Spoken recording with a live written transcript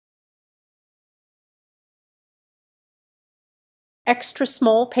extra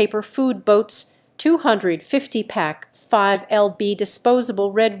small paper food boats, 250 pack 5 lb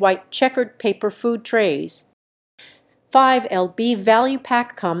disposable red-white checkered paper food trays. 5 lb value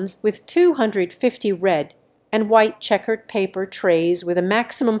pack comes with 250 red and white checkered paper trays with a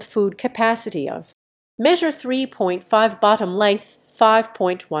maximum food capacity of measure 3.5 bottom length,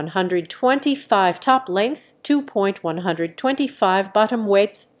 5.125 top length, 2.125 bottom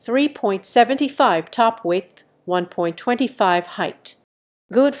width, 3.75 top width, 1.25 height.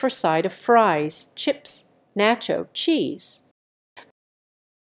 Good for side of fries, chips, nacho, cheese.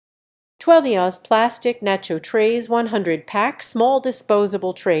 12 oz plastic nacho trays, 100 pack, small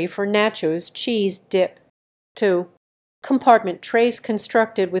disposable tray for nachos, cheese dip. 2. Compartment trays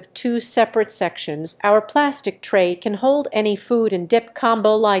constructed with 2 separate sections. Our plastic tray can hold any food and dip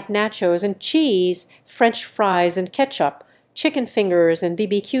combo like nachos and cheese, French fries and ketchup, chicken fingers and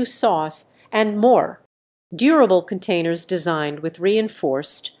BBQ sauce, and more. Durable containers designed with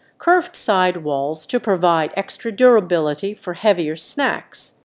reinforced, curved side walls to provide extra durability for heavier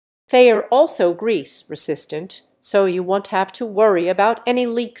snacks. They are also grease resistant, so you won't have to worry about any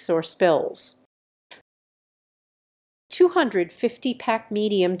leaks or spills. 250 pack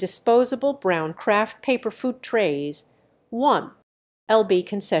medium disposable brown Kraft paper food trays. 1 lb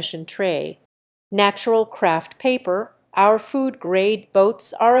concession tray. Natural Kraft paper. Our food grade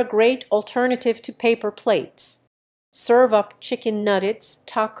boats are a great alternative to paper plates. Serve up chicken nuggets,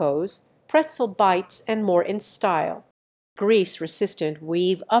 tacos, pretzel bites, and more in style. Grease resistant,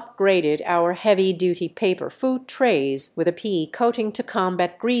 we've upgraded our heavy-duty paper food trays with a PE coating to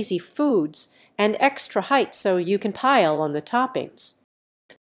combat greasy foods and extra height so you can pile on the toppings.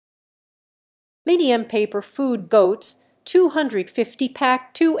 Medium paper food boats, 250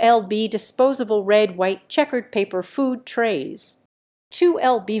 pack 2 lb disposable red-white checkered paper food trays. 2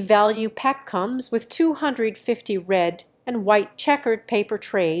 lb value pack comes with 250 red and white checkered paper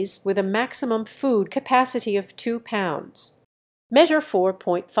trays with a maximum food capacity of 2 pounds. Measure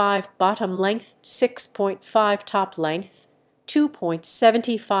 4.5 bottom length, 6.5 top length,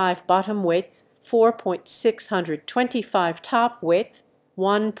 2.75 bottom width, 4.625 top width,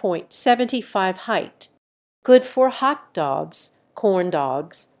 1.75 height. Good for hot dogs, corn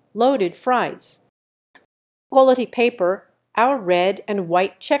dogs, loaded fries. Quality paper. Our red and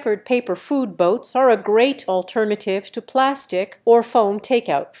white checkered paper food boats are a great alternative to plastic or foam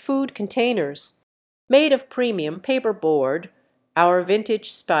takeout food containers. Made of premium paperboard, our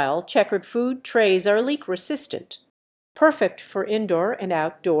vintage-style checkered food trays are leak-resistant, perfect for indoor and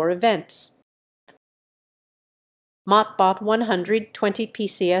outdoor events. Motbot 120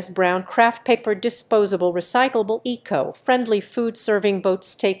 PCS brown Kraft paper disposable recyclable eco-friendly food serving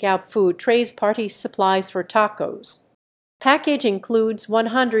boats take out food trays party supplies for tacos. Package includes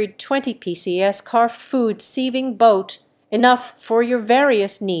 120 PCS carved food sieving boat, enough for your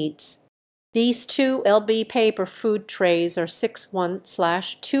various needs. These 2 lb paper food trays are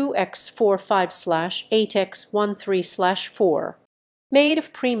 6'1/2x45/8x13/4. Made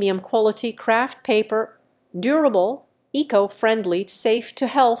of premium quality Kraft paper, durable, eco-friendly, safe to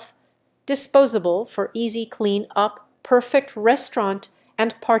health, disposable for easy clean up, perfect restaurant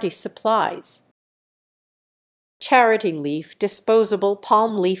and party supplies. Charity leaf disposable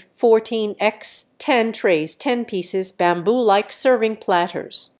palm leaf 14x10 trays, 10 pieces, bamboo-like serving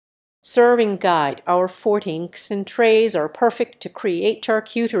platters. Serving guide. Our 14x trays are perfect to create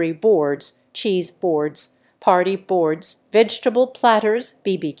charcuterie boards, cheese boards, party boards, vegetable platters,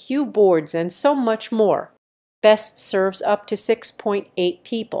 BBQ boards, and so much more. Best serves up to 6.8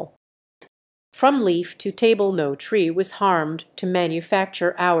 people. From leaf to table, no tree was harmed to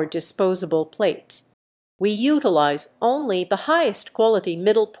manufacture our disposable plates. We utilize only the highest quality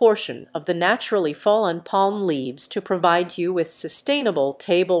middle portion of the naturally fallen palm leaves to provide you with sustainable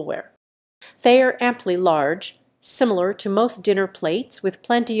tableware. They are amply large, similar to most dinner plates with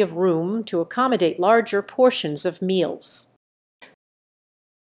plenty of room to accommodate larger portions of meals.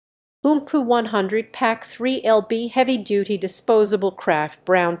 Umpu 100 pack 3 lb heavy-duty disposable Kraft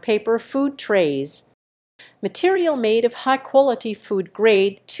brown paper food trays. Material made of high-quality food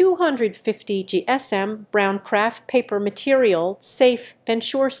grade 250 GSM brown Kraft paper material, safe,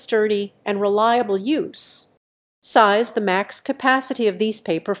 ensure sturdy and reliable use. Size. The max capacity of these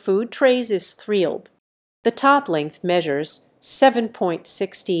paper food trays is 3 lb. The top length measures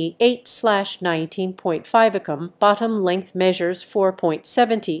 7.68/19.5 bottom length measures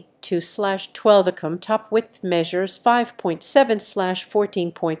 4.72/12 top width measures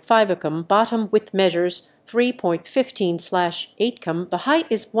 5.7/14.5 bottom width measures 3.15/8 the height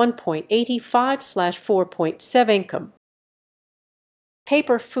is 1.85/4.7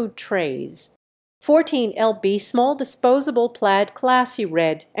 Paper food trays. 14 lb small disposable plaid classy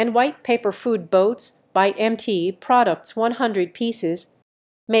red and white paper food boats by MT Products 100 pieces,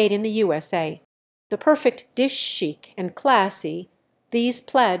 made in the USA. The perfect dish chic and classy, these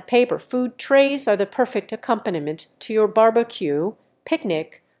plaid paper food trays are the perfect accompaniment to your barbecue,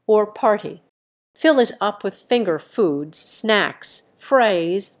 picnic, or party. Fill it up with finger foods, snacks,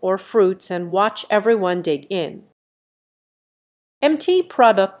 fries, or fruits and watch everyone dig in. MT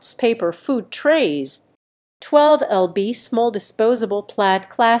Products paper food trays. 12 lb small disposable plaid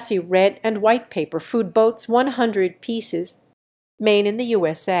classy red and white paper food boats 100 pieces, made in the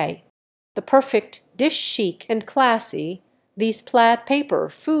USA. The perfect dish chic and classy, these plaid paper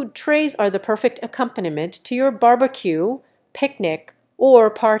food trays are the perfect accompaniment to your barbecue, picnic,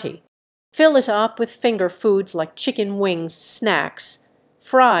 or party. Fill it up with finger foods like chicken wings, snacks,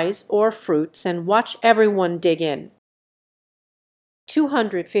 fries, or fruits and watch everyone dig in.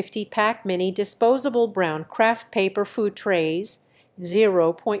 250-pack mini disposable brown Kraft paper food trays,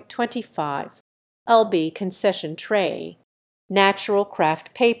 0.25 lb concession tray. Natural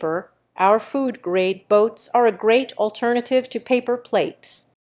Kraft paper, our food-grade boats are a great alternative to paper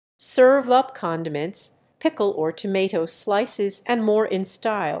plates. Serve up condiments, pickle or tomato slices, and more in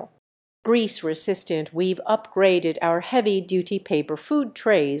style. Grease-resistant, we've upgraded our heavy-duty paper food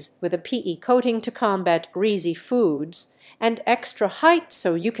trays with a PE coating to combat greasy foods, and extra height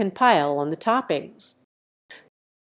so you can pile on the toppings.